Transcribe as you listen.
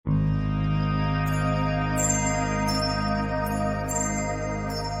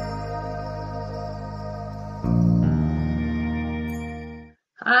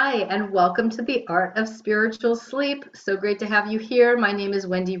Hi, and welcome to the Art of Spiritual Sleep. So great to have you here. My name is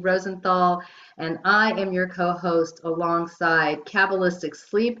Wendy Rosenthal, and I am your co host alongside Kabbalistic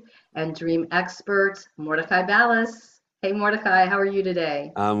sleep and dream expert Mordecai Ballas. Hey, Mordecai, how are you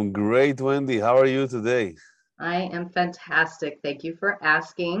today? I'm great, Wendy. How are you today? I am fantastic. Thank you for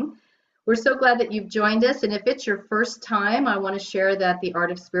asking. We're so glad that you've joined us. And if it's your first time, I want to share that The Art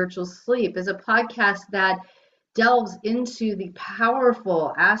of Spiritual Sleep is a podcast that delves into the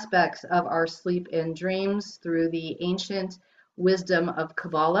powerful aspects of our sleep and dreams through the ancient wisdom of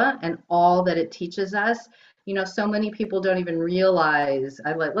Kabbalah and all that it teaches us. You know, so many people don't even realize,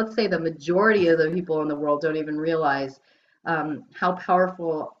 let's say the majority of the people in the world don't even realize how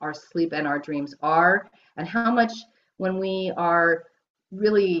powerful our sleep and our dreams are, and how much when we are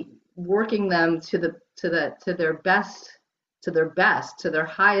really working them to their best, to their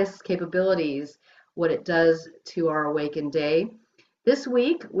highest capabilities, what it does to our awakened day. This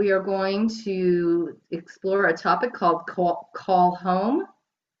week, we are going to explore a topic called Call Home.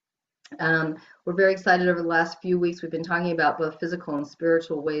 We're very excited. Over the last few weeks, we've been talking about both physical and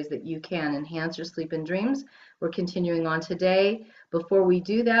spiritual ways that you can enhance your sleep and dreams. We're continuing on today. Before we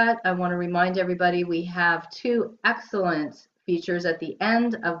do that, I want to remind everybody we have two excellent features at the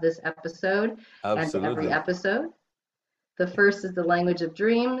end of this episode and every Absolutely. episode. The first is the language of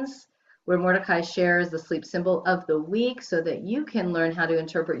dreams, where Mordecai shares the sleep symbol of the week so that you can learn how to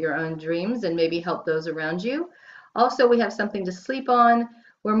interpret your own dreams and maybe help those around you. Also, we have something to sleep on,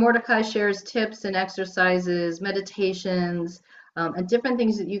 where Mordecai shares tips and exercises, meditations, and different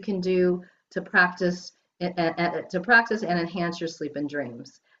things that you can do to practice and enhance your sleep and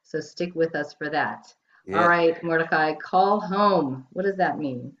dreams. So stick with us for that. All Yeah. right, Mordecai, call home. What does that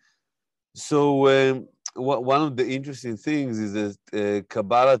mean? So, one of the interesting things is that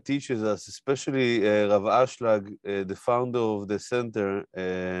Kabbalah teaches us, especially Rav Ashlag, the founder of the center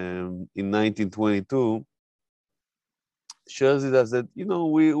in 1922, shares with us that,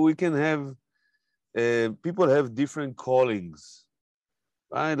 we can have, people have different callings,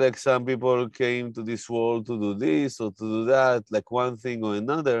 right? Like some people came to this world to do this or to do that, like one thing or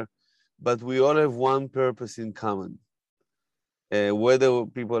another, but we all have one purpose in common. Whether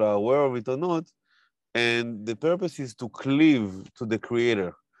people are aware of it or not. And the purpose is to cleave to the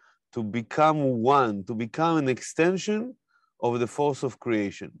Creator, to become one, to become an extension of the force of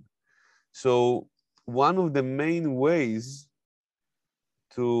creation. So, one of the main ways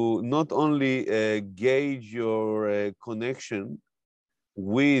to not only gauge your connection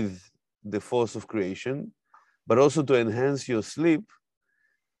with the force of creation, but also to enhance your sleep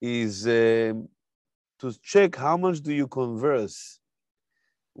is to check how much do you converse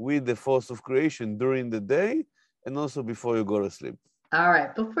with the force of creation during the day and also before you go to sleep. All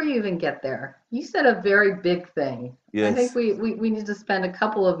right, before you even get there, you said a very big thing. I think Yes, we need to spend a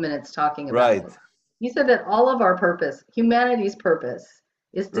couple of minutes talking about right, it. You said that all of our purpose, humanity's purpose,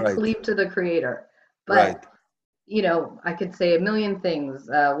 is to right, cleave to the creator. right. But, you know, I could say a million things.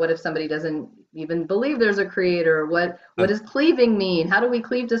 What if somebody doesn't even believe there's a creator? What does cleaving mean? How do we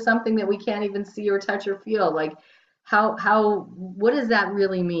cleave to something that we can't even see or touch or feel? Like what does that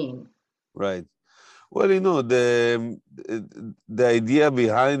really mean? Right. Well, the idea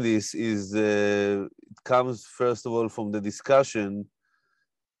behind this is it comes first of all from the discussion: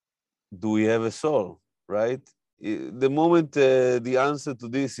 do we have a soul? Right. The moment the answer to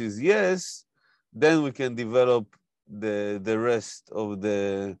this is yes, then we can develop the rest of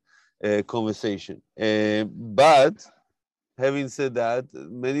the conversation. But having said that,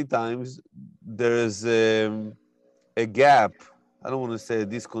 many times there's a gap. I don't want to say a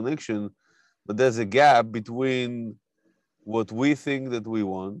disconnection, but there's a gap between what we think that we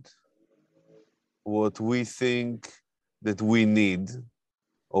want, what we think that we need,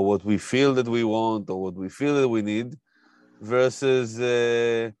 or what we feel that we want, or what we feel that we need, versus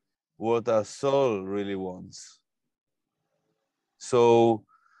what our soul really wants. So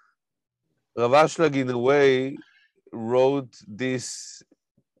Rav Ashlag, in a way, wrote this.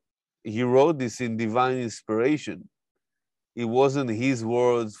 He wrote this in divine inspiration. It wasn't his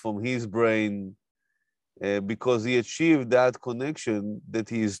words from his brain, because he achieved that connection that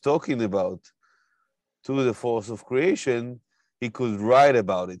he is talking about to the force of creation. He could write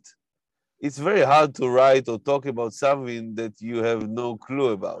about it. It's very hard to write or talk about something that you have no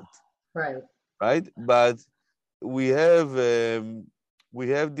clue about, Right. right? But we have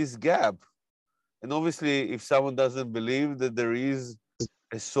this gap, and obviously, if someone doesn't believe that there is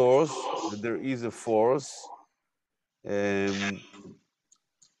a source, that there is a force, um,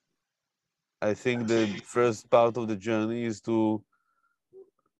 I think the first part of the journey is to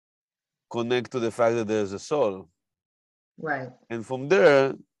connect to the fact that there's a soul. Right. and from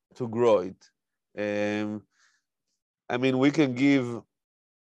there to grow it. I mean, we can give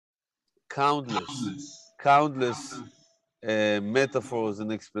countless metaphors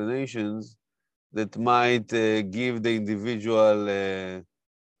and explanations that might give the individual a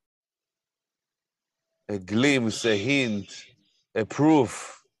glimpse, a hint, a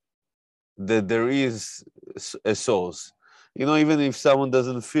proof that there is a source. You know, even if someone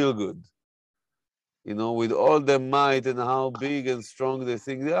doesn't feel good, you know, with all their might and how big and strong they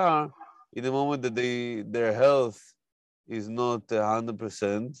think they are, in the moment that their health is not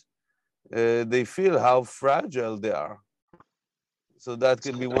 100%, they feel how fragile they are. So that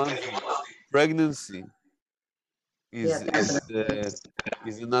can be one thing. Pregnancy Yeah, is is definitely.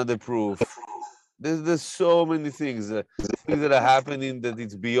 is another proof. There's so many things that are happening that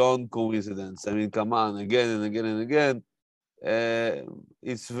it's beyond coincidence. I mean, come on, again and again and again.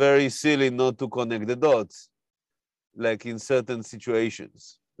 It's very silly not to connect the dots, like in certain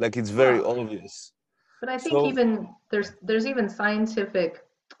situations, like it's very Well, obvious. but I think So even there's even scientific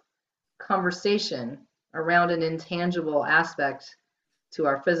conversation around an intangible aspect to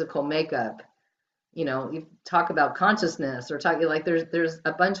our physical makeup. You know, you talk about consciousness or talk like there's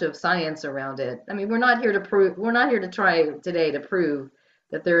a bunch of science around it. I mean, we're not here to try today to prove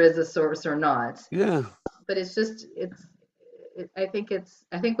that there is a source or not. yeah, But it's just I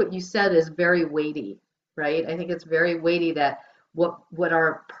think what you said is very weighty, right? I think it's very weighty that what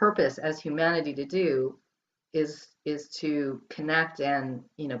our purpose as humanity to do is to connect and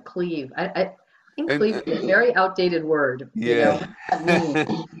cleave. I think and cleave is a very outdated word. yeah, What does that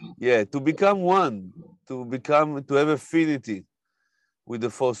mean? yeah, to become one, to have affinity with the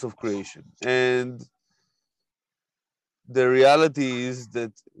force of creation. And the reality is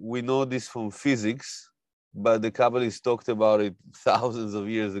that we know this from physics, but the Kabbalists talked about it thousands of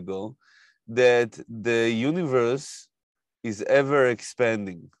years ago, that the universe is ever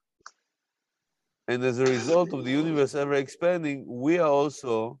expanding. And as a result of the universe ever expanding, we are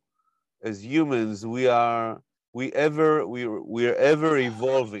also, as humans, we are ever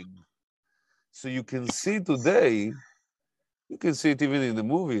evolving. So you can see today, you can see it even in the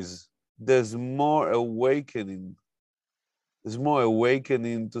movies, there's more awakening. There's more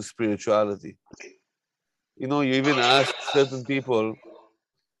awakening to spirituality. You know, you even ask certain people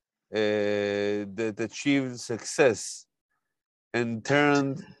that achieved success and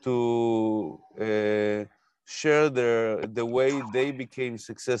turned to share the way they became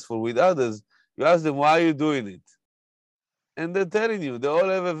successful with others. You ask them, why are you doing it? And they're telling you, they all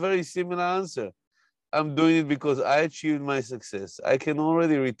have a very similar answer. I'm doing it because I achieved my success. I can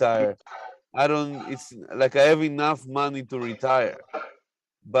already retire. It's like I have enough money to retire.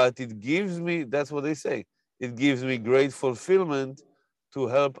 But it gives me, that's what they say, it gives me great fulfillment to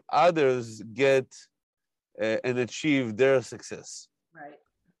help others get and achieve their success. Right.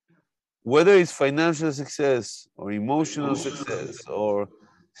 Whether it's financial success or emotional success or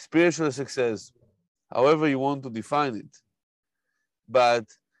spiritual success, however you want to define it. But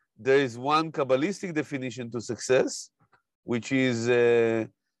there is one Kabbalistic definition to success, which is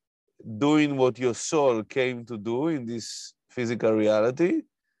doing what your soul came to do in this physical reality.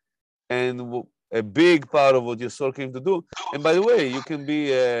 And a big part of what your soul came to do. And by the way, you can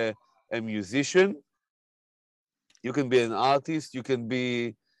be a musician, you can be an artist, you can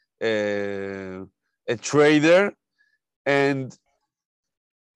be a trader, and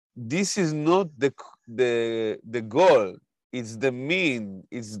this is not the goal. It's the mean,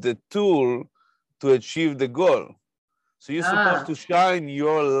 it's the tool to achieve the goal. So you're supposed Ah, to shine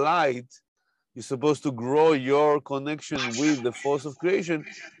your light. You're supposed to grow your connection with the force of creation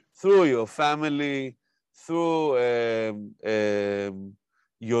through your family, through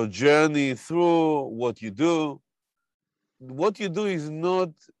your journey, through what you do. What you do is not,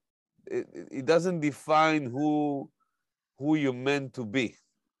 it doesn't define who you're meant to be.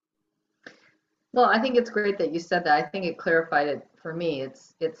 well, I think it's great that you said that. I think it clarified it for me.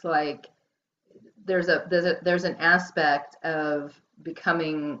 It's like there's an aspect of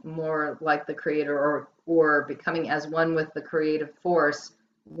becoming more like the creator or becoming as one with the creative force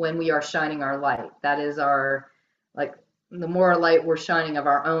when we are shining our light. That is our like the more light we're shining of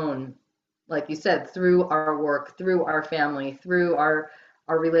our own, like you said, through our work, through our family, through our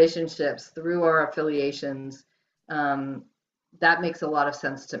relationships, through our affiliations. Um, that makes a lot of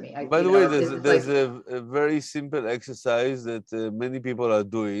sense to me. By the way, It's there's like a very simple exercise that many people are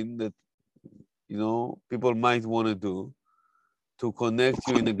doing that, you know, people might want to do to connect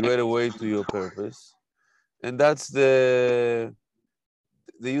you in a greater way to your purpose. And that's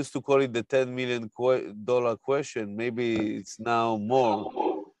they used to call it the $10 million question. Maybe it's now more.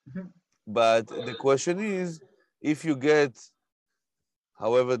 Mhm. But the question is, if you get,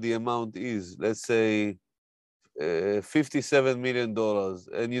 however the amount is, let's say $57 million,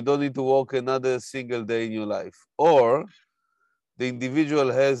 and you don't need to work another single day in your life, or the individual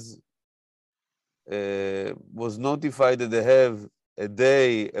was notified that they have a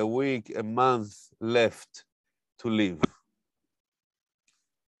day, a week, a month left to live.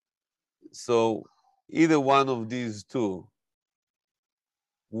 So either one of these two,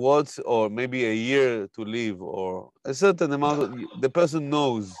 or maybe a year to live, or a certain amount, the person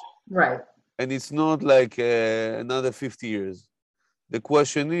knows. Right. And it's not like another 50 years. The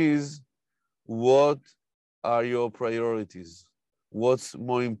question is, what are your priorities? What's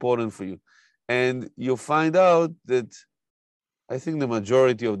more important for you? And you find out that I think the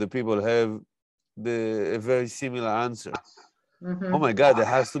majority of the people have a very similar answer. Mm-hmm. Oh my God, there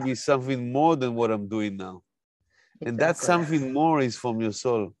has to be something more than what I'm doing now. Exactly. And that something more is from your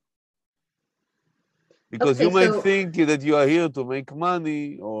soul. Because Okay, you might think that you are here to make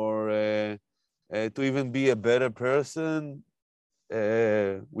money, or to even be a better person,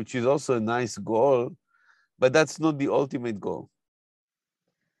 which is also a nice goal, but that's not the ultimate goal.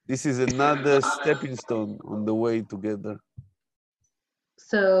 This is another stepping stone on the way together.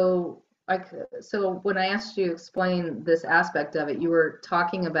 So when I asked you to explain this aspect of it, you were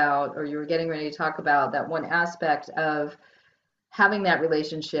talking about, or you were getting ready to talk about, that one aspect of having that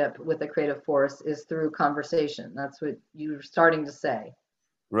relationship with the creative force is through conversation. That's what you were starting to say.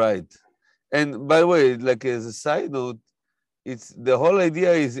 Right. And by the way, like as a side note, it's the whole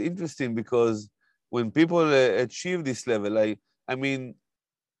idea is interesting, because when people achieve this level, I mean,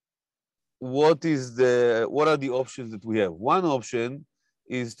 what are the options that we have? One option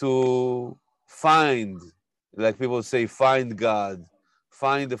is to find, like people say, find God,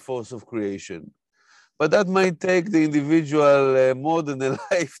 find the force of creation. But that might take the individual more than a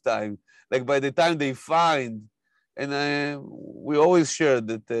lifetime. Like by the time they find, and we always share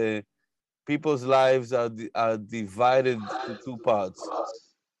that people's lives are divided to two parts: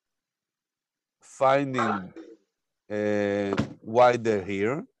 finding why they're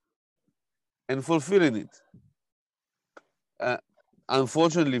here and fulfilling it.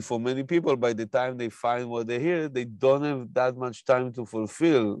 Unfortunately, for many people, by the time they find what they're here, they don't have that much time to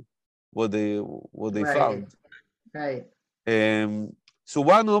fulfill what they Right. found. Right. So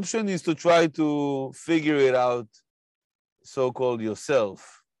one option is to try to figure it out, so-called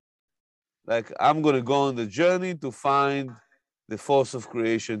yourself. Like, I'm going to go on the journey to find the force of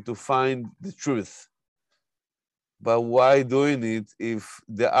creation, to find the truth. But why doing it if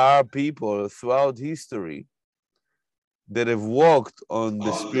there are people throughout history that have walked on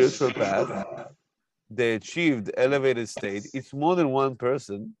the spiritual path, they achieved elevated state? It's more than one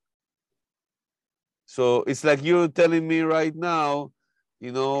person. So it's like you're telling me right now,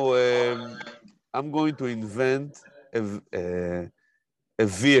 I'm going to invent a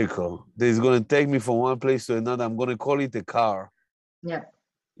vehicle that is going to take me from one place to another. I'm going to call it a car. Yeah.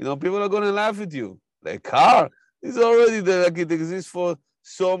 People are going to laugh at you. Like, car? It's already there, like it exists for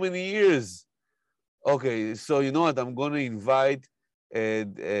so many years. Okay, so you know what? I'm going to invite,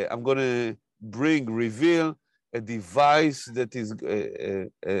 I'm going to reveal a device that is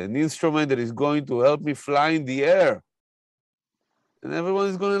an instrument that is going to help me fly in the air. And everyone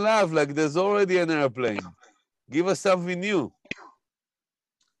is going to laugh, like there's already an airplane. Give us something new.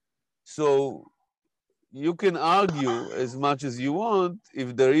 So you can argue as much as you want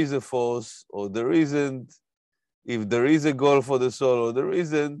if there is a force or there isn't, if there is a goal for the soul or there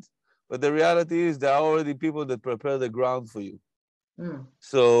isn't. But the reality is there are already people that prepare the ground for you.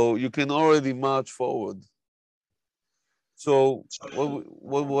 So you can already march forward. So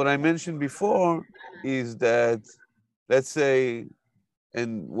what I mentioned before is that, let's say,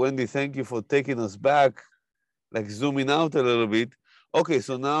 and Wendy, thank you for taking us back, like zooming out a little bit. Okay,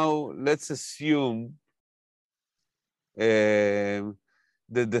 so now let's assume that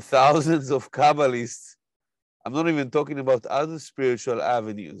the thousands of Kabbalists, I'm not even talking about other spiritual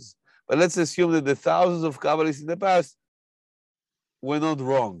avenues, but let's assume that the thousands of Kabbalists in the past were not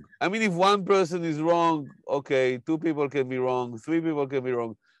wrong. I mean, if one person is wrong, okay, two people can be wrong, three people can be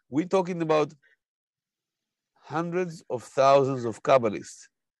wrong. We're talking about hundreds of thousands of Kabbalists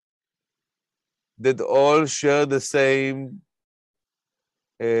that all share the same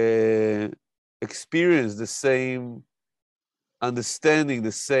experience, the same understanding,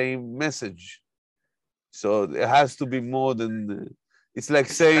 the same message. So it has to be more than, it's like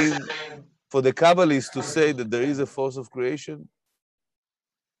saying, for the Kabbalists to say that there is a force of creation,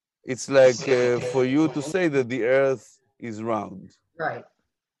 it's like for you to say that the earth is round. Right.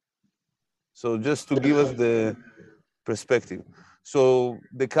 So just to give us the perspective. So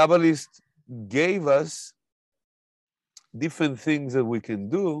the Kabbalists gave us different things that we can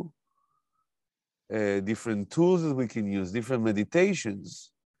do, different tools that we can use, different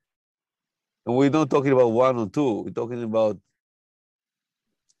meditations. And we're not talking about one or two. We're talking about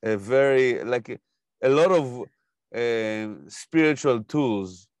a very, like a lot of spiritual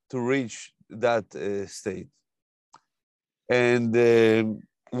tools to reach that state. And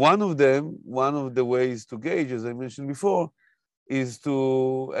one of the ways to gauge, as I mentioned before, is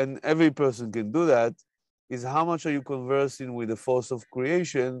to, and every person can do that, is how much are you conversing with the force of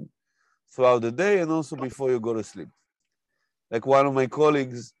creation throughout the day and also before you go to sleep. Like one of my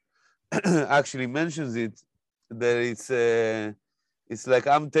colleagues actually mentions it, that it's like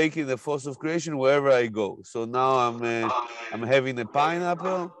I'm taking the force of creation wherever I go. So now I'm having a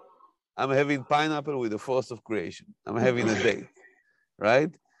pineapple. I'm having pineapple with the force of creation. I'm having a date, right?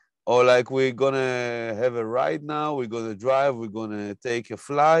 Or like we're gonna have a ride now. We're gonna drive. We're gonna take a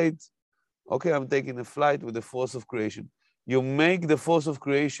flight. Okay, I'm taking a flight with the force of creation. You make the force of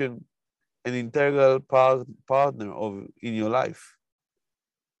creation an integral partner in your life,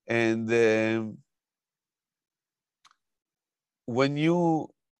 and when you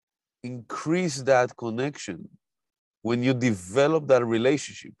increase that connection, when you develop that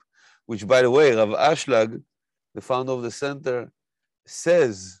relationship, which, by the way, Rav Ashlag, the founder of the center,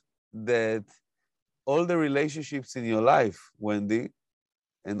 says that all the relationships in your life, Wendy,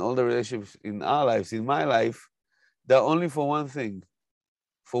 and all the relationships in our lives, in my life, they're only for one thing,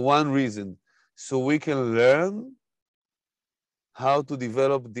 for one reason, so we can learn how to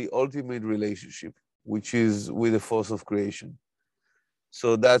develop the ultimate relationship, which is with the force of creation.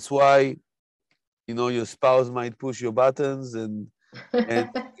 So that's why, you know, your spouse might push your buttons and get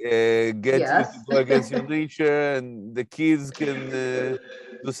you to go against your nature, and the kids can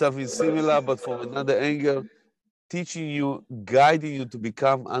do something similar, but from another angle, teaching you, guiding you to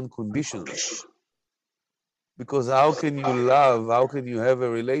become unconditional. Because how can you love, how can you have a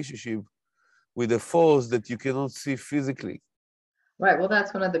relationship with a force that you cannot see physically? Right. Well,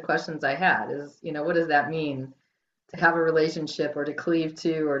 that's one of the questions I had is, what does that mean to have a relationship or to cleave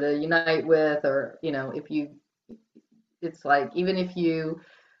to or to unite with, or, if you, it's like, even if you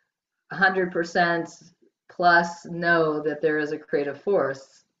 100% plus know that there is a creative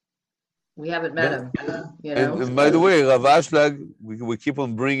force, we haven't met Yeah. him, And by the way, Rav Ashlag, we keep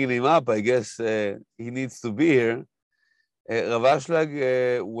on bringing him up. I guess he needs to be here. Rav Ashlag,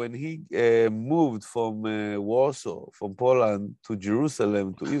 when he moved from Warsaw, from Poland to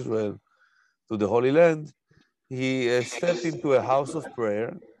Jerusalem, to Israel, to the Holy Land, he stepped into a house of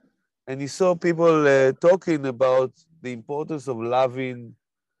prayer, and he saw people talking about the importance of loving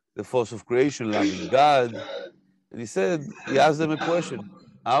the force of creation, loving God. And he asked them a question: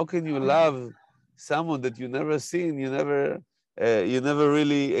 how can you love someone that you never seen, you never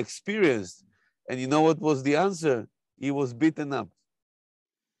really experienced? And you know what was the answer? He was beaten up.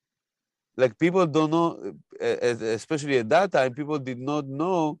 Like, people don't know, especially at that time, people did not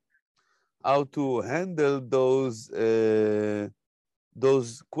know how to handle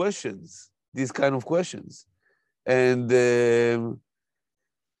those questions, these kind of questions. And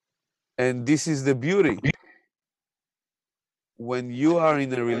this is the beauty. When you are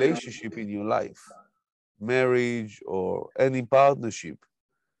in a relationship in your life, marriage or any partnership,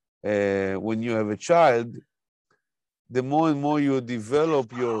 when you have a child, the more and more you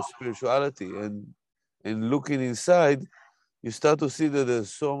develop your spirituality and looking inside, you start to see that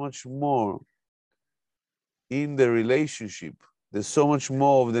there's so much more in the relationship. There's so much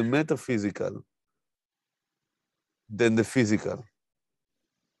more of the metaphysical than the physical.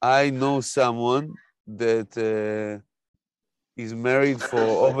 I know someone that is married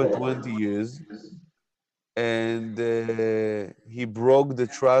for over 20 years, and he broke the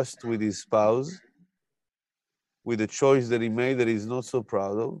trust with his spouse with a choice that he made that he's not so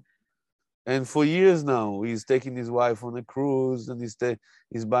proud of. And for years now, he's taking his wife on a cruise, and he's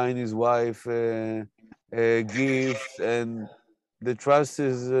buying his wife gifts, and the trust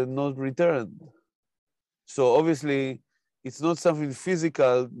is not returned. So obviously, it's not something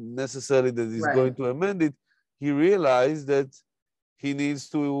physical necessarily that is going to amend it. He realized that he needs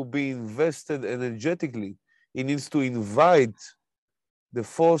to be invested energetically. He needs to invite the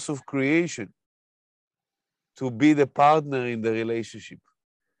force of creation to be the partner in the relationship,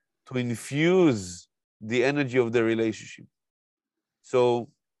 to infuse the energy of the relationship. So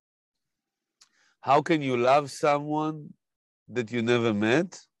how can you love someone that you never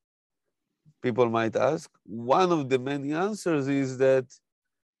met? People might ask. One of the many answers is that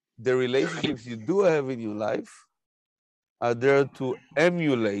the relationships you do have in your life are there to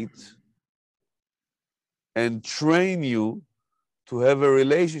emulate and train you to have a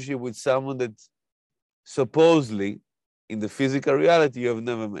relationship with someone that supposedly in the physical reality you have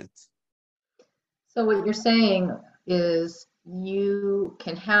never met. So what you're saying is you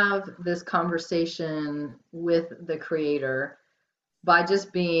can have this conversation with the creator by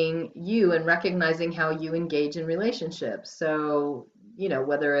just being you and recognizing how you engage in relationships. So,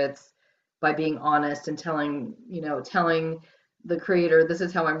 whether it's by being honest and telling the creator, this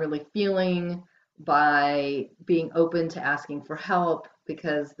is how I'm really feeling, by being open to asking for help,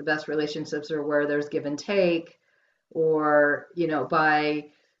 because the best relationships are where there's give and take, or, by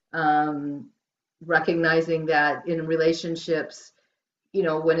recognizing that in relationships,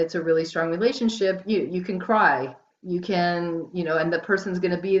 when it's a really strong relationship, you can cry, you can, and the person's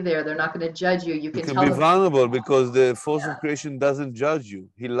going to be there. They're not going to judge you. You You can can tell be them. vulnerable because the force Yeah. of creation doesn't judge you.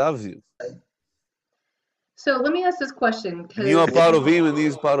 He loves you. So let me ask this question, And you because are part of him and he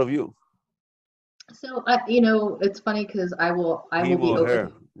is part of you. so it's funny because I will Him be or open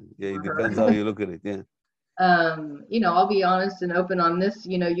her. Yeah, it for depends her. how you look at it. Yeah. I'll be honest and open on this.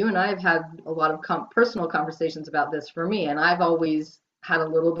 You and I have had a lot of personal conversations about this for me, and I've always had a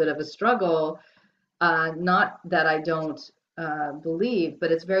little bit of a struggle. Not that I don't believe,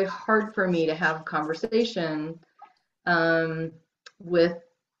 but it's very hard for me to have conversation um, with,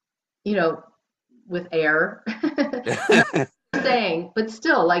 you know, with air. And I'm saying, but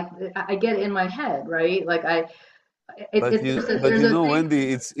still, like I get it in my head, right? Like But there's you a know, big. Wendy,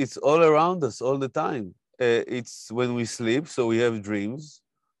 it's all around us all the time. It's when we sleep, so we have dreams.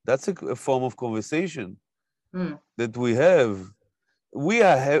 That's a form of conversation Mm, that we have. We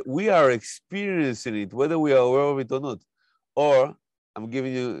are experiencing it, whether we are aware of it or not. Or I'm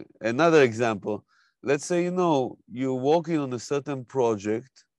giving you another example. Let's say you're working on a certain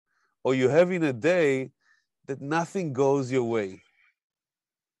project, or you're having a day that nothing goes your way.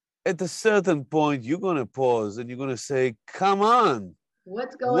 At a certain point, you're gonna pause and you're gonna say, "Come on,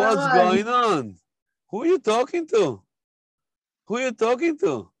 what's going what's on? going on? Who are you talking to? Who are you talking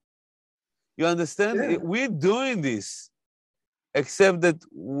to?" You understand? Sure. We're doing this, except that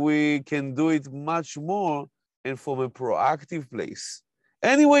we can do it much more and from a proactive place.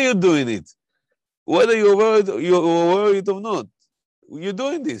 Anyway, you're doing it, whether you're aware of it or not. You're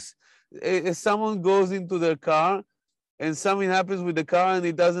doing this. If someone goes into their car and something happens with the car and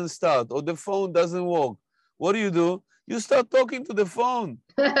it doesn't start, or the phone doesn't work, what do? You start talking to the phone.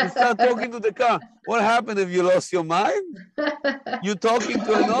 You start talking to the car. What happened? Have you lost your mind? You're talking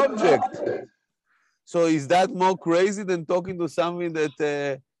to an object. So is that more crazy than talking to something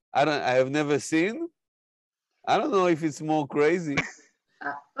that I have never seen? I don't know if it's more crazy.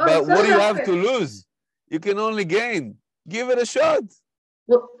 But So what do you real have to quick. lose? You can only gain. Give it a shot.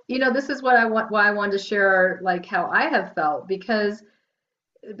 Well, this is what I want, why I wanted to share, like how I have felt, because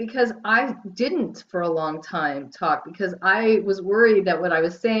I didn't for a long time talk, because I was worried that what I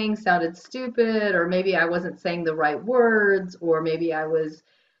was saying sounded stupid, or maybe I wasn't saying the right words, or maybe I was,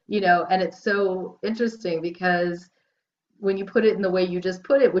 and it's so interesting because when you put it in the way you just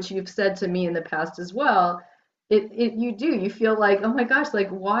put it, which you've said to me in the past as well, you feel like, oh my gosh, like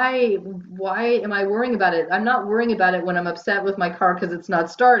why am I worrying about it? I'm not worrying about it when I'm upset with my car because it's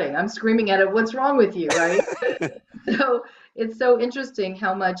not starting. I'm screaming at it, what's wrong with you, right? So it's so interesting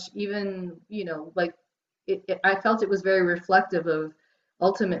how much, even, like I felt it was very reflective of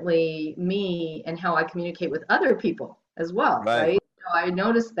ultimately me and how I communicate with other people as well, Right. right? So I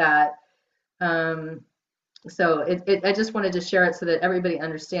noticed that. Um, so I just wanted to share it so that everybody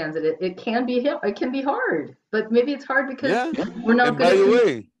understands that it can be hard, but maybe it's hard because Yeah. we're not And good by at the communicating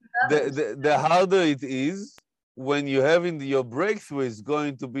way, with others. the harder it is, when you're having your breakthrough is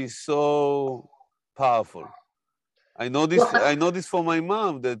going to be so powerful. Well, I know this for my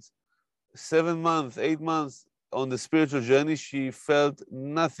mom, that 7 months, 8 months on the spiritual journey, she felt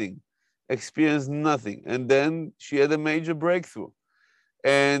nothing, experienced nothing. And then she had a major breakthrough.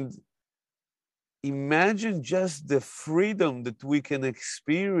 And imagine just the freedom that we can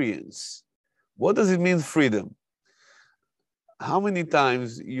experience. What does it mean, freedom? How many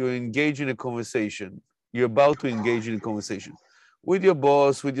times you engage in a conversation, you're about to engage in a conversation with your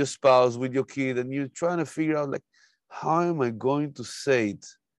boss, with your spouse, with your kid, and you're trying to figure out, like, how am I going to say it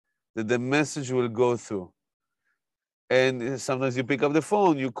that the message will go through? And sometimes you pick up the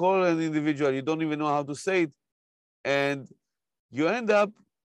phone, you call an individual, you don't even know how to say it, and you end up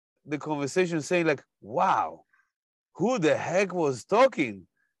the conversation saying, like, wow, who the heck was talking?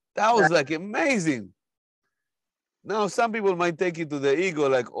 That was like amazing. Now, some people might take it to the ego,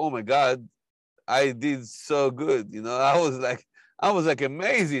 like, oh my God, I did so good. I was like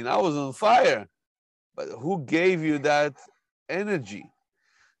amazing. I was on fire. But who gave you that energy?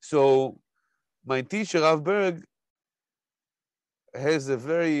 So my teacher, Rav Berg, has a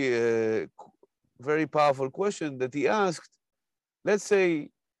very very powerful question that he asked. Let's say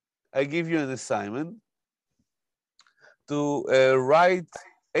I give you an assignment to write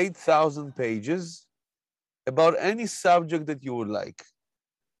 8,000 pages about any subject that you would like,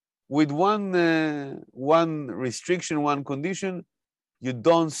 with one restriction, one condition: you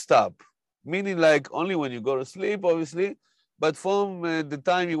don't stop. Meaning, like, only when you go to sleep, obviously, but from the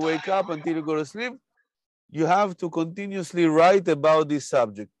time you wake up until you go to sleep, you have to continuously write about this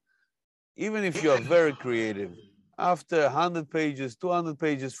subject, even if you are very creative. After 100 pages, 200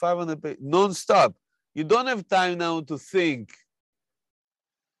 pages, 500 pages, non-stop. You don't have time now to think.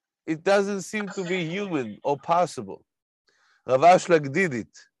 It doesn't seem to be human or possible. Rav Ashlag did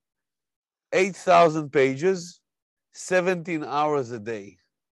it. 8,000 pages, 17 hours a day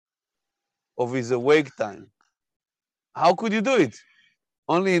of his awake time. How could you do it?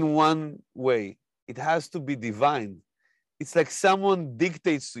 Only in one way. It has to be divine. It's like someone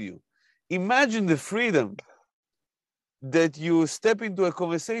dictates to you. Imagine the freedom that you step into a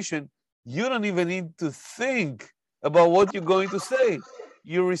conversation, you don't even need to think about what you're going to say.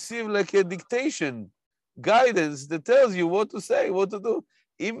 You receive like a dictation, guidance that tells you what to say, what to do.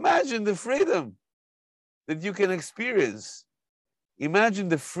 Imagine the freedom that you can experience. Imagine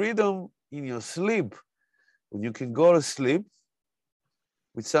the freedom in your sleep, when you can go to sleep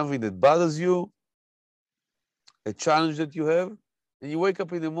with something that bothers you, a challenge that you have, and you wake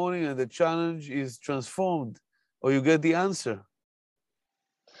up in the morning and the challenge is transformed, or you get the answer.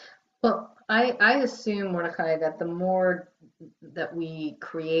 Well, I assume, Mordecai, that the more that we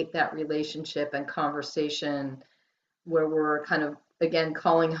create that relationship and conversation where we're kind of, again,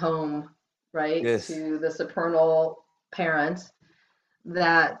 calling home, right, Yes. to the supernal parent,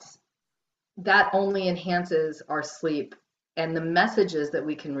 that only enhances our sleep and the messages that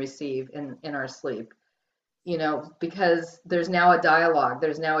we can receive in our sleep, because there's now a dialogue,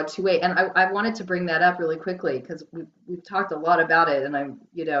 there's now a two-way. And I wanted to bring that up really quickly because we've talked a lot about it, and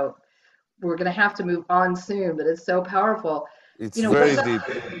we're going to have to move on soon, but it's so powerful. It's very deep.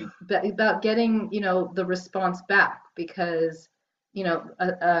 About getting, the response back, because,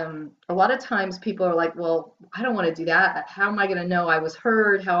 a lot of times people are like, well, I don't want to do that. How am I going to know I was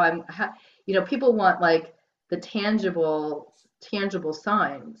heard? People want like the tangible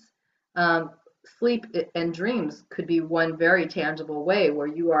signs. Sleep and dreams could be one very tangible way where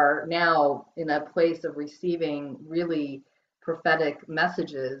you are now in a place of receiving really prophetic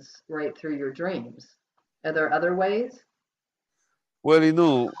messages right through your dreams. Are there other ways? Well,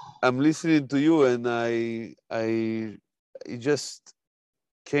 I'm listening to you, and it just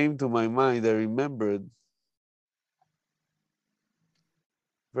came to my mind. I remembered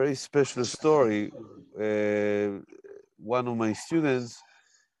very special story. One of my students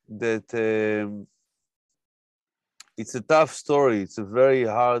that it's a tough story. It's a very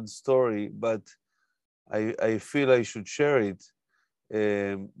hard story, but I feel I should share it.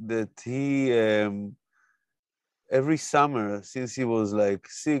 That he every summer, since he was like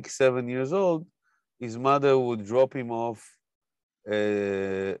 6, 7 years old, his mother would drop him off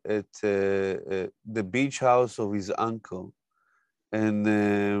at the beach house of his uncle.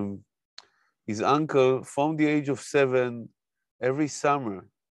 And his uncle, from the age of 7, every summer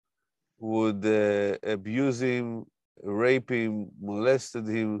would abuse him, rape him, molested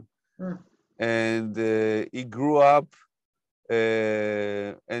him. And he grew up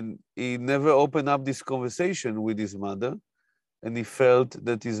and he never opened up this conversation with his mother. And he felt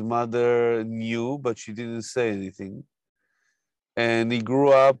that his mother knew, but she didn't say anything. And he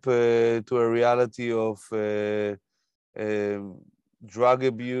grew up to a reality of drug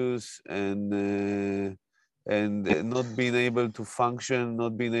abuse and not being able to function,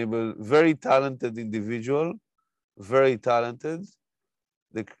 very talented individual, very talented.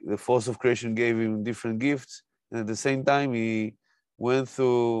 The force of creation gave him different gifts. And at the same time, he went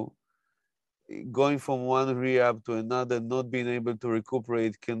through going from one rehab to another, not being able to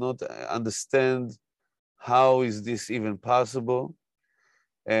recuperate, cannot understand how is this even possible.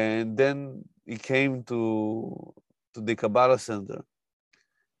 And then he came to the Kabbalah Center.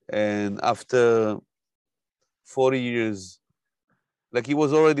 And after 40 years, like he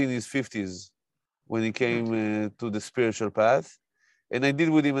was already in his 50s when he came to the spiritual path. And I did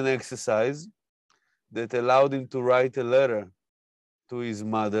with him an exercise that allowed him to write a letter to his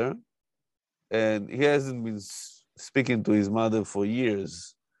mother. And he hasn't been speaking to his mother for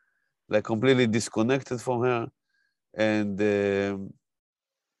years, like completely disconnected from her. And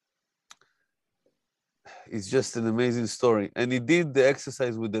it's just an amazing story. And he did the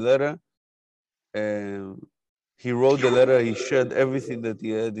exercise with the letter. He wrote the letter, he shared everything that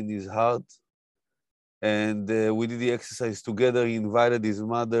he had in his heart. And we did the exercise together. He invited his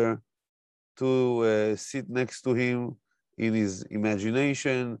mother to sit next to him in his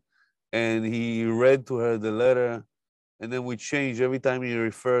imagination, and he read to her the letter, and then we changed every time he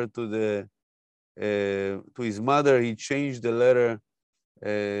referred to to his mother. He changed the letter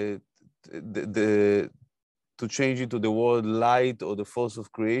to change it to the word light or the force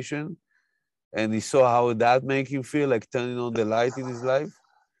of creation, and he saw how that made him feel, like turning on the light in his life.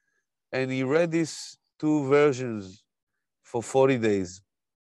 And he read these two versions for 40 days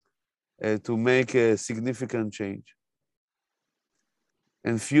to make a significant change.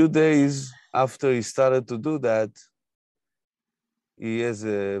 And few days after he started to do that, he has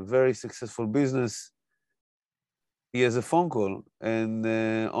a very successful business. He has a phone call, and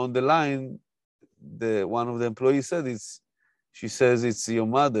on the line, one of the employees said, she says, it's your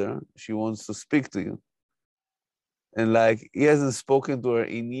mother. She wants to speak to you. And like, he hasn't spoken to her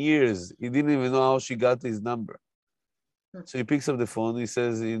in years. He didn't even know how she got his number. So he picks up the phone. He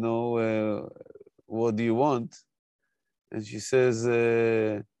says, what do you want? And she says,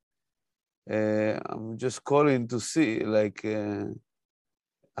 I'm just calling to see, like,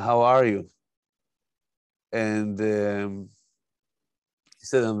 how are you? And he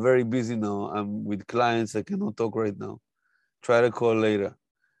said, I'm very busy now. I'm with clients. I cannot talk right now. Try to call later.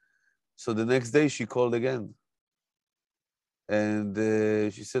 So the next day she called again. And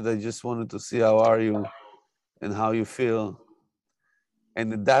she said, I just wanted to see how are you and how you feel.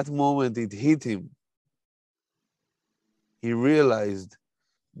 And at that moment, it hit him. He realized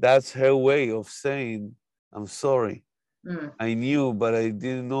that's her way of saying, I'm sorry. I knew, but I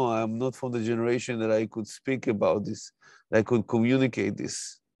didn't know. I'm not from the generation that I could speak about this, that I could communicate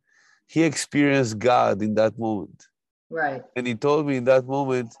this. He experienced God in that moment. Right. And he told me in that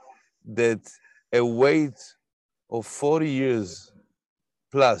moment that a weight of 40 years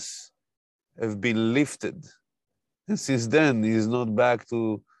plus have been lifted. And since then, he's not back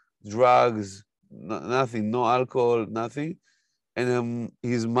to drugs, nothing, no alcohol, nothing. And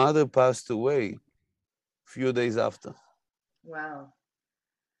his mother passed away a few days after. Wow.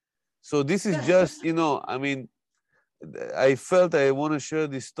 So this is just, I mean, I felt I want to share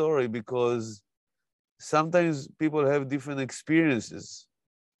this story because sometimes people have different experiences.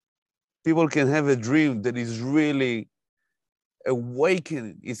 People can have a dream that is really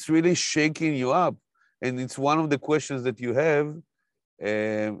awakening. It's really shaking you up. And it's one of the questions that you have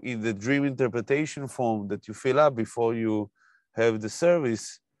in the dream interpretation form that you fill up before you have the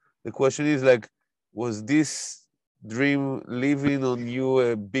service. The question is like, was this dream leaving on you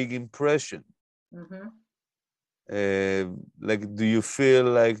a big impression? Mm-hmm. Like, do you feel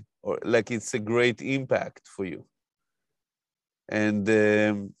like it's a great impact for you? And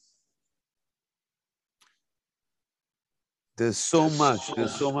there's so much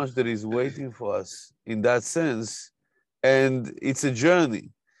that is waiting for us in that sense, and it's a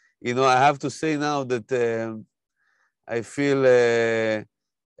journey. I have to say now that I feel a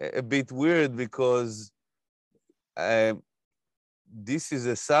bit weird because this is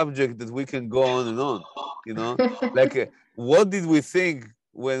a subject that we can go on and on, like what did we think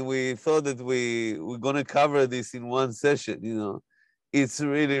when we thought that we're going to cover this in one session? It's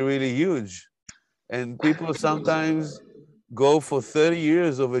really, really huge. And people sometimes go for 30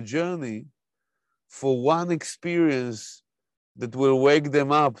 years of a journey for one experience that will wake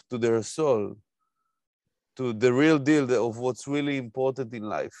them up to their soul, to the real deal of what's really important in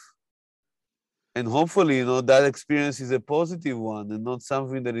life. And hopefully, that experience is a positive one and not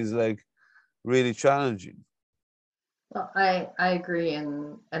something that is like really challenging. Well, I agree,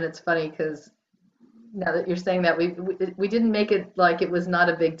 and it's funny because now that you're saying that, we didn't make it like it was not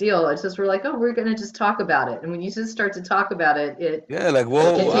a big deal. It's just we're like, oh, we're gonna just talk about it, and when you just start to talk about it, it like,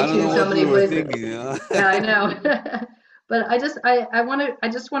 whoa, it I takes don't you know in so what many we were places. thinking. Yeah, I know. But I just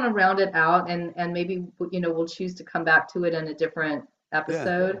want to round it out, and maybe we'll choose to come back to it in a different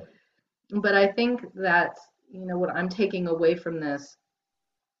episode. Yeah. But I think that what I'm taking away from this,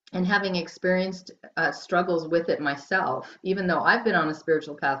 and having experienced struggles with it myself, even though I've been on a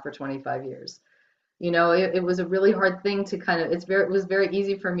spiritual path for 25 years. It was a really hard thing to it was very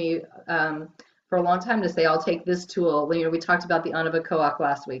easy for me for a long time to say, I'll take this tool. We talked about the Anava Koach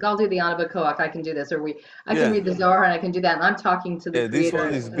last week. I'll do the Anava Koach. I can do this. Or I can read the Zohar and I can do that. And I'm talking to the Creator. This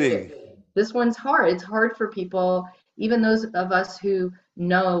one is big. This one's hard. It's hard for people, even those of us who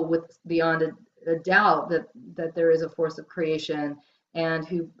know with beyond a doubt that there is a force of creation and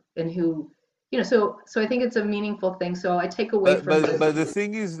who so I think it's a meaningful thing. So I take away from this. But the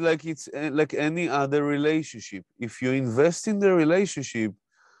thing is, like, it's like any other relationship. If you invest in the relationship,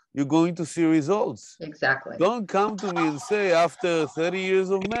 you're going to see results. Exactly. Don't come to me and say after 30 years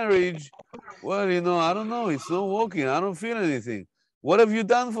of marriage, well, I don't know, it's not working. I don't feel anything. What have you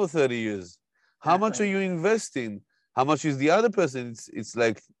done for 30 years? How much are you investing? How much is the other person? It's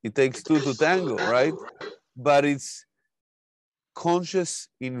like it takes two to tango, right? But it's conscious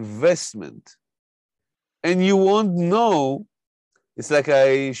investment. And you won't know. It's like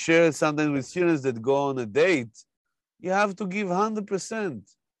I share sometimes with students that go on a date. You have to give 100%.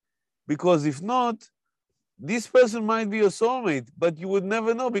 Because if not, this person might be your soulmate, but you would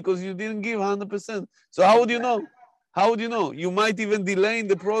never know because you didn't give 100%. So how would you know? How would you know? You might even delay in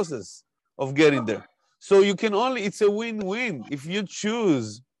the process of getting there. So you can only, it's a win-win. If you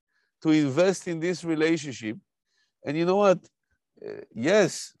choose to invest in this relationship, and you know what?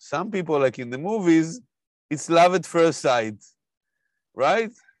 Yes, some people, like in the movies, it's love at first sight,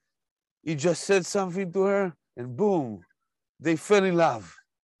 right? You just said something to her and boom, they fell in love,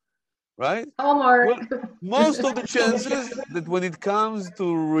 right? Hallmark. Well, most of the chances that when it comes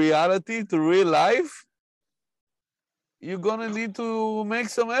to reality, to real life, you're gonna need to make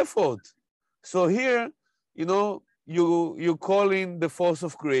some effort. So here, you know, you call in the force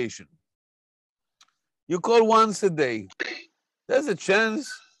of creation. You call once a day. There's a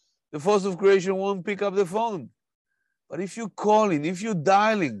chance the force of creation won't pick up the phone. But if you're calling, if you're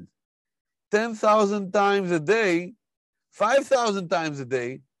dialing 10,000 times a day, 5,000 times a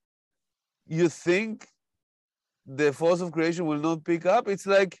day, you think the force of creation will not pick up? It's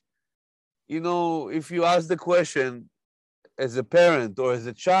like, you know, if you ask the question as a parent or as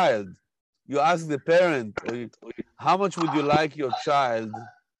a child, you ask the parent, how much would you like your child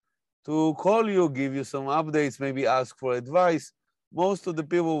to call you, give you some updates, maybe ask for advice? Most of the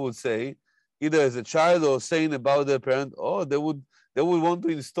people would say, either as a child or saying about their parent, oh, they would want to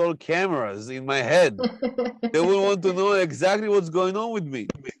install cameras in my head. They would want to know exactly what's going on with me.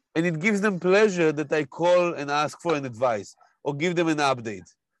 And it gives them pleasure that I call and ask for an advice or give them an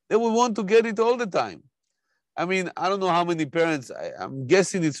update. They will want to get it all the time. I mean, I don't know how many parents, I'm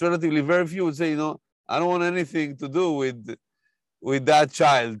guessing it's relatively very few would say, you know, I don't want anything to do with that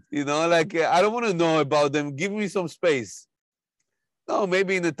child. You know, like, I don't want to know about them. Give me some space. No,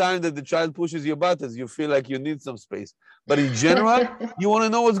 maybe in the time that the child pushes your buttons, you feel like you need some space. But in general, you want to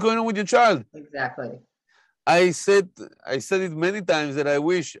know what's going on with your child. Exactly. I said it many times that I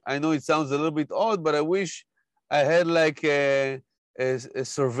wish, I know it sounds a little bit odd, but I wish I had like a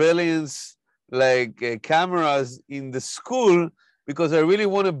surveillance, like cameras in the school, because I really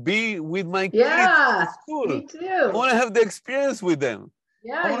want to be with my kids in school. Me too. I want to have the experience with them.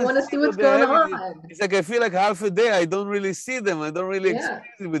 Yeah, you want to see what's going on. It's like I feel like half a day I don't really see them. I don't really experience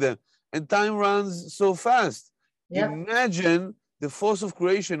it with them. And time runs so fast. Imagine the force of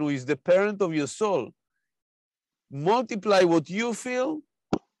creation, who is the parent of your soul. Multiply what you feel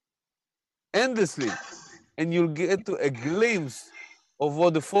endlessly, and you'll get to a glimpse of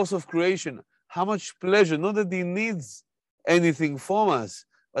what the force of creation, how much pleasure, not that he needs anything from us,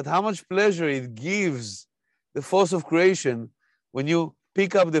 but how much pleasure it gives the force of creation when you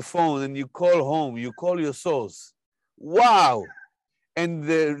pick up the phone and you call home, you call your source. Wow! And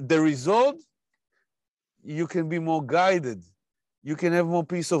the result, you can be more guided. You can have more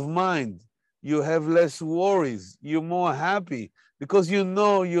peace of mind. You have less worries. You're more happy because you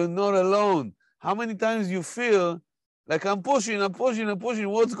know you're not alone. How many times you feel like I'm pushing,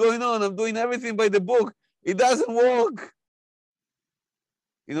 what's going on? I'm doing everything by the book. It doesn't work.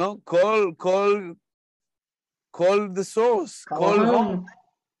 You know, call the source. Call home.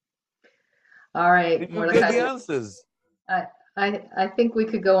 All right. You get the answers. I think we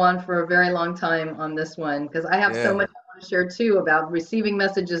could go on for a very long time on this one, because I have so much I want to share too about receiving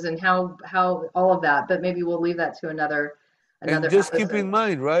messages and how all of that, but maybe we'll leave that to another and just episode. Keep in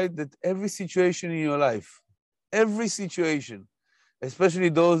mind, right, that every situation in your life, every situation, especially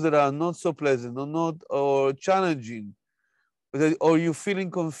those that are not so pleasant or challenging, or you're feeling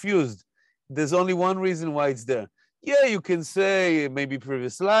confused, there's only one reason why it's there. Yeah, you can say maybe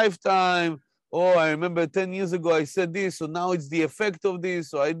previous lifetime, oh, I remember 10 years ago I said this, so now it's the effect of this,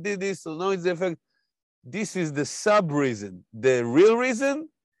 so I did this, so now it's the effect. This is the sub-reason. The real reason,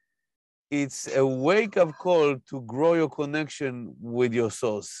 it's a wake-up call to grow your connection with your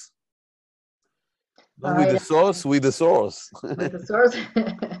source. Not with the source, with the source. With the source.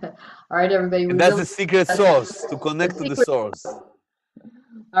 All right, everybody. And that's the secret sauce, to connect to the source.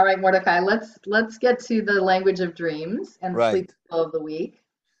 All right, Mordecai, let's get to the language of dreams and sleep of the week.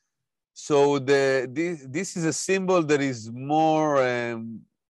 So this is a symbol that is more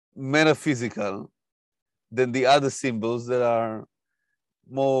metaphysical than the other symbols that are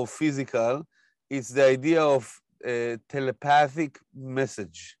more physical. It's the idea of a telepathic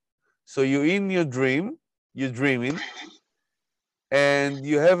message. So you're in your dream, you're dreaming, and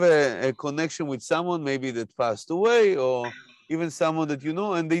you have a connection with someone maybe that passed away, or even someone that you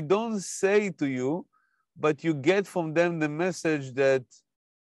know, and they don't say to you, but you get from them the message that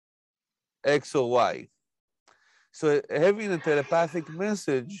X or Y. So having a telepathic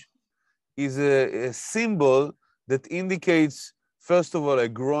message is a symbol that indicates, first of all, a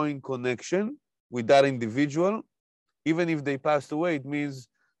growing connection with that individual. Even if they passed away, it means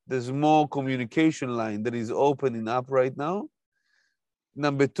there's more communication line that is opening up right now.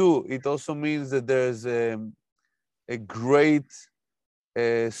 Number two, it also means that there's a great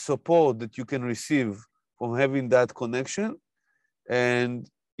support that you can receive from having that connection. And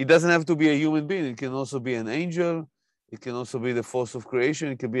it doesn't have to be a human being. It can also be an angel. It can also be the force of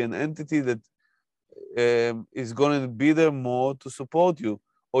creation. It can be an entity that is going to be there more to support you,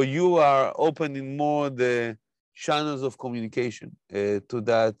 or you are opening more the channels of communication to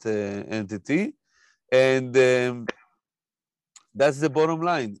that entity. And that's the bottom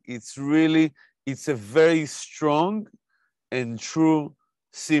line. It's a very strong and true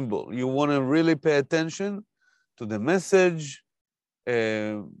symbol. You want to really pay attention to the message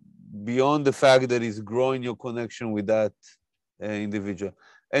beyond the fact that it's growing your connection with that individual.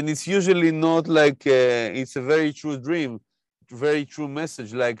 And it's usually not like it's a very true dream, very true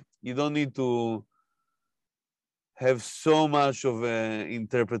message. Like you don't need to have so much of an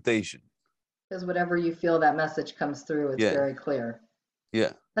interpretation. Because whatever you feel that message comes through, it's very clear.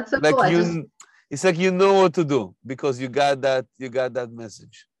 Yeah. That's so like cool. It's like you know what to do because you got that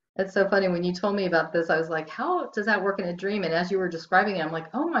message. It's so funny. When you told me about this, I was like, how does that work in a dream? And as you were describing it, I'm like,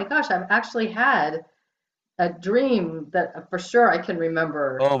 oh my gosh, I've actually had a dream that for sure I can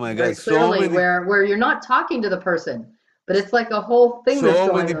remember very clearly, where you're not talking to the person, but it's like a whole thing that's going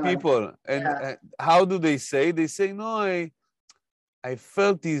on. So many people. And how do they say? They say, no, I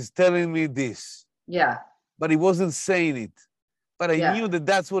felt he's telling me this. Yeah. But he wasn't saying it. But I knew that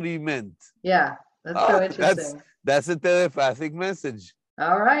that's what he meant. Yeah, that's so interesting. That's a telepathic message.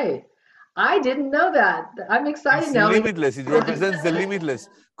 All right. I didn't know that. I'm excited now. It's limitless. It represents the limitless.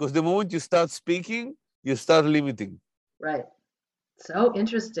 Because the moment you start speaking, you start limiting. Right. So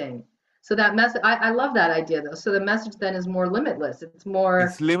interesting. So that message, I love that idea though. So the message then is more limitless. It's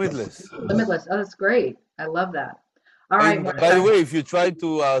limitless. Limitless. Oh, that's great. I love that. All right. By the way, if you try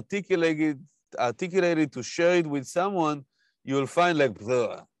to articulate it to share it with someone, you'll find like,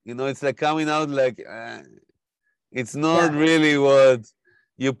 it's like coming out like, it's not really what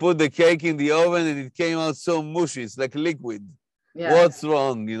you put the cake in the oven and it came out so mushy. It's like liquid. Yeah. What's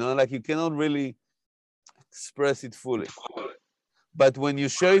wrong? Like you cannot really express it fully. But when you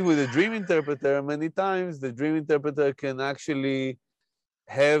share it with a dream interpreter, many times the dream interpreter can actually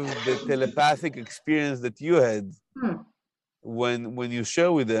have the telepathic experience that you had when you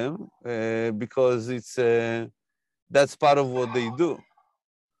share with them, because that's part of what they do.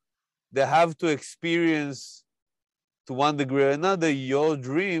 They have to experience, to one degree or another, your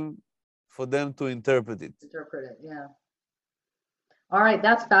dream for them to interpret it. Interpret it, yeah. All right,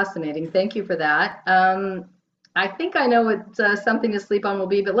 that's fascinating. Thank you for that. I think I know what Something to Sleep On will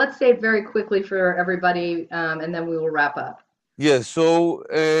be, but let's say it very quickly for everybody, and then we will wrap up. Yeah, so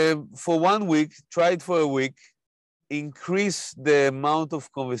for 1 week, try it for a week, increase the amount of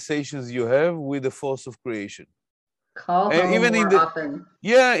conversations you have with the force of creation. Call home even more often.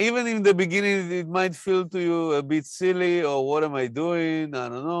 Yeah, even in the beginning, it might feel to you a bit silly, or what am I doing? I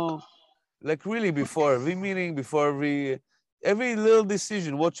don't know. Like really before every meeting, before every little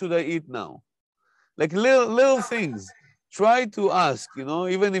decision, what should I eat now? Like little things. Try to ask,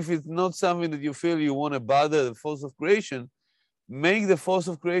 even if it's not something that you feel you want to bother the force of creation, make the force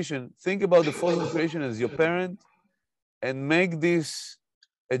of creation, think about the force of creation as your parent, and make this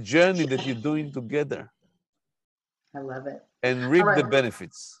a journey that you're doing together. I love it. And reap the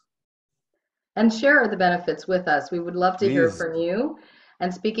benefits. And share the benefits with us. We would love to hear from you.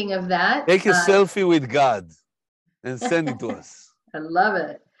 And speaking of that, take a selfie with God and send it to us. I love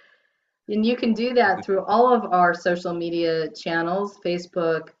it. And you can do that through all of our social media channels,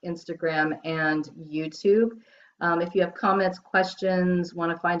 Facebook, Instagram, and YouTube. If you have comments, questions, want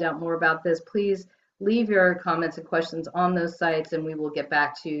to find out more about this, please leave your comments and questions on those sites and we will get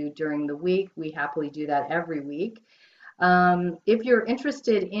back to you during the week. We happily do that every week. If you're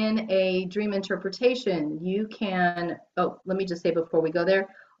interested in a dream interpretation, you can, let me just say before we go there,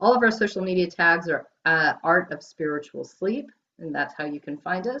 all of our social media tags are Art of Spiritual Sleep, and that's how you can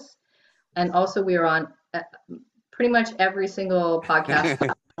find us. And also we are on pretty much every single podcast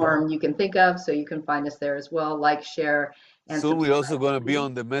platform you can think of, so you can find us there as well, like, share, and soon we're also going to be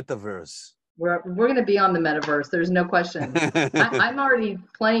on the metaverse. We're going to be on the metaverse. There's no question. I'm already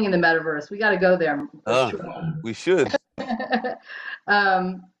playing in the metaverse. We got to go there. Sure. We should.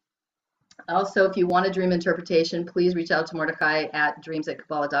 Also, if you want a dream interpretation, please reach out to Mordecai at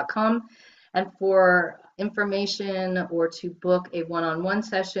dreams@kabbalah.com. And for information or to book a one-on-one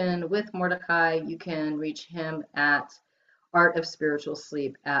session with Mordecai, you can reach him at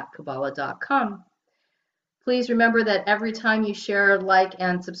artofspiritualsleep@kabbalah.com. Please remember that every time you share, like,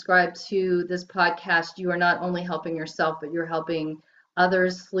 and subscribe to this podcast, you are not only helping yourself, but you're helping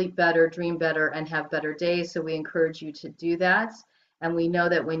others sleep better, dream better, and have better days. So we encourage you to do that. And we know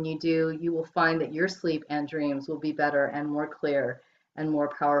that when you do, you will find that your sleep and dreams will be better and more clear and more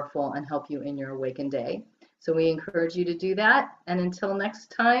powerful and help you in your awakened day. So we encourage you to do that. And until next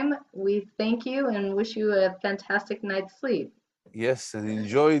time, we thank you and wish you a fantastic night's sleep. Yes, and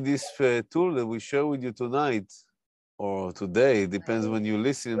enjoy this tool that we share with you tonight or today. It depends when you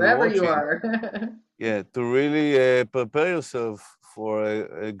listen and Wherever you watching. are. Yeah, to really prepare yourself for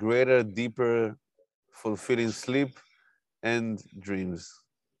a greater, deeper, fulfilling sleep and dreams.